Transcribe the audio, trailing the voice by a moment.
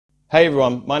Hey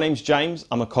everyone, my name's James,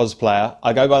 I'm a cosplayer.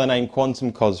 I go by the name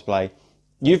Quantum Cosplay.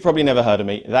 You've probably never heard of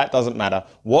me, that doesn't matter.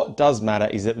 What does matter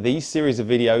is that these series of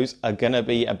videos are going to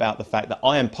be about the fact that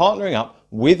I am partnering up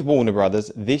with Warner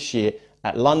Brothers this year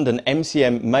at London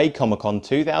MCM May Comic Con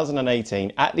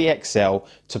 2018 at the Excel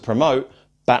to promote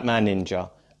Batman Ninja.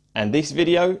 And this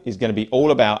video is going to be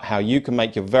all about how you can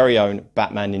make your very own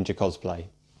Batman Ninja cosplay.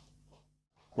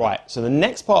 Right, so the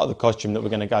next part of the costume that we're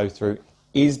going to go through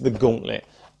is the gauntlet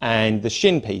and the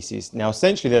shin pieces. Now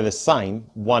essentially they're the same,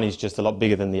 one is just a lot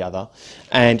bigger than the other.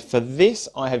 And for this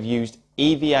I have used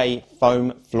EVA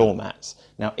foam floor mats.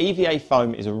 Now EVA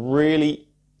foam is a really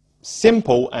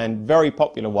simple and very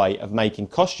popular way of making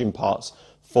costume parts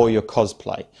for your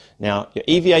cosplay. Now your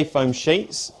EVA foam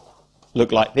sheets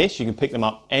look like this. You can pick them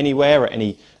up anywhere at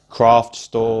any craft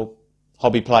store,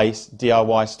 hobby place,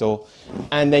 DIY store.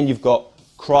 And then you've got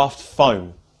craft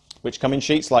foam, which come in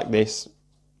sheets like this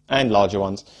and larger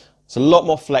ones. It's a lot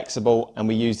more flexible, and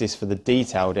we use this for the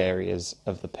detailed areas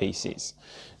of the pieces.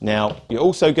 Now you're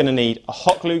also going to need a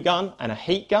hot glue gun and a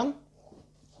heat gun,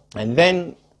 and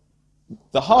then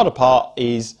the harder part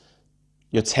is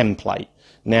your template.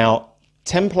 Now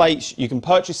templates, you can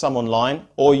purchase some online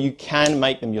or you can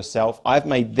make them yourself. I've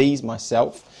made these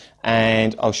myself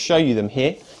and I'll show you them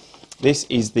here. This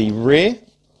is the rear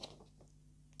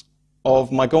of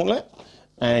my gauntlet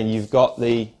and you've got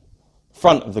the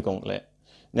front of the gauntlet.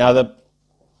 Now the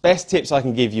best tips I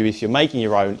can give you if you're making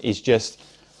your own is just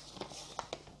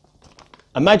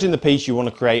imagine the piece you want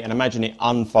to create and imagine it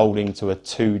unfolding to a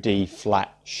 2D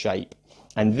flat shape.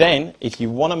 And then if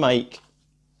you want to make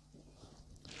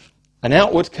an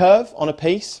outward curve on a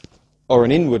piece or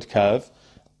an inward curve,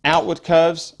 outward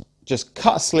curves, just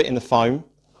cut a slit in the foam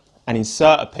and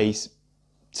insert a piece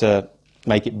to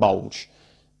make it bulge.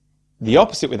 The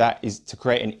opposite with that is to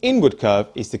create an inward curve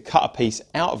is to cut a piece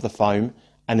out of the foam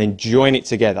and then join it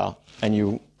together and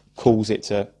you cause it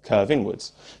to curve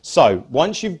inwards. So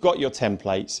once you've got your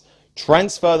templates,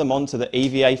 transfer them onto the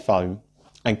EVA foam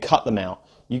and cut them out.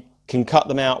 You can cut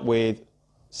them out with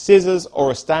scissors or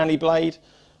a Stanley blade.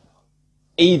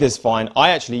 Either's fine.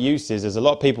 I actually use scissors. A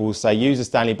lot of people will say use a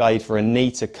Stanley blade for a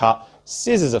neater cut.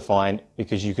 Scissors are fine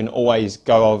because you can always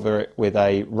go over it with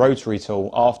a rotary tool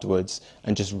afterwards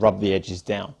and just rub the edges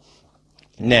down.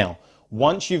 Now,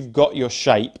 once you've got your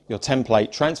shape, your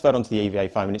template transferred onto the EVA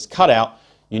foam and it's cut out,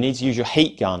 you need to use your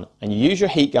heat gun. And you use your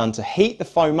heat gun to heat the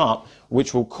foam up,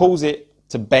 which will cause it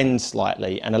to bend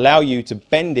slightly and allow you to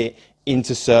bend it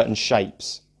into certain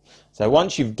shapes. So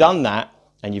once you've done that,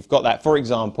 and you've got that, for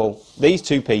example, these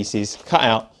two pieces cut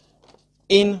out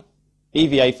in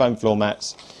EVA foam floor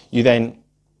mats, you then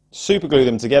super glue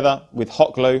them together with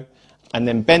hot glue and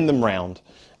then bend them round.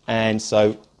 And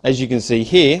so, as you can see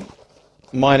here,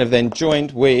 mine have then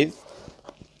joined with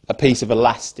a piece of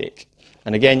elastic.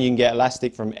 And again, you can get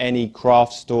elastic from any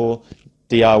craft store,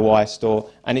 DIY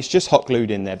store, and it's just hot glued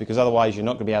in there because otherwise you're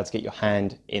not going to be able to get your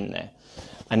hand in there.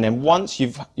 And then once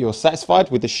you're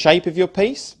satisfied with the shape of your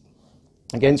piece,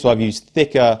 again, so I've used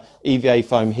thicker EVA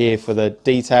foam here for the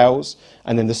details,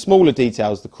 and then the smaller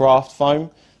details, the craft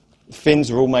foam. The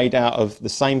fins are all made out of the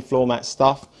same floor mat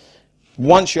stuff.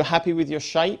 Once you're happy with your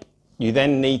shape, you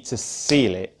then need to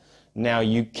seal it. Now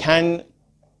you can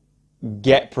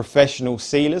get professional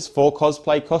sealers for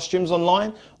cosplay costumes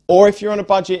online, or if you're on a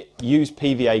budget, use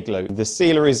PVA glue. The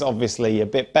sealer is obviously a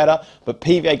bit better, but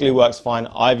PVA glue works fine.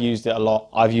 I've used it a lot.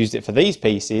 I've used it for these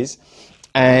pieces.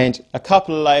 And a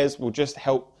couple of layers will just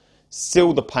help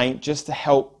seal the paint, just to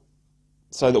help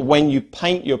so that when you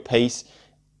paint your piece,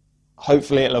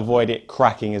 hopefully it'll avoid it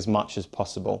cracking as much as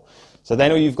possible. So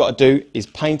then all you've got to do is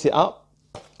paint it up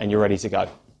and you're ready to go.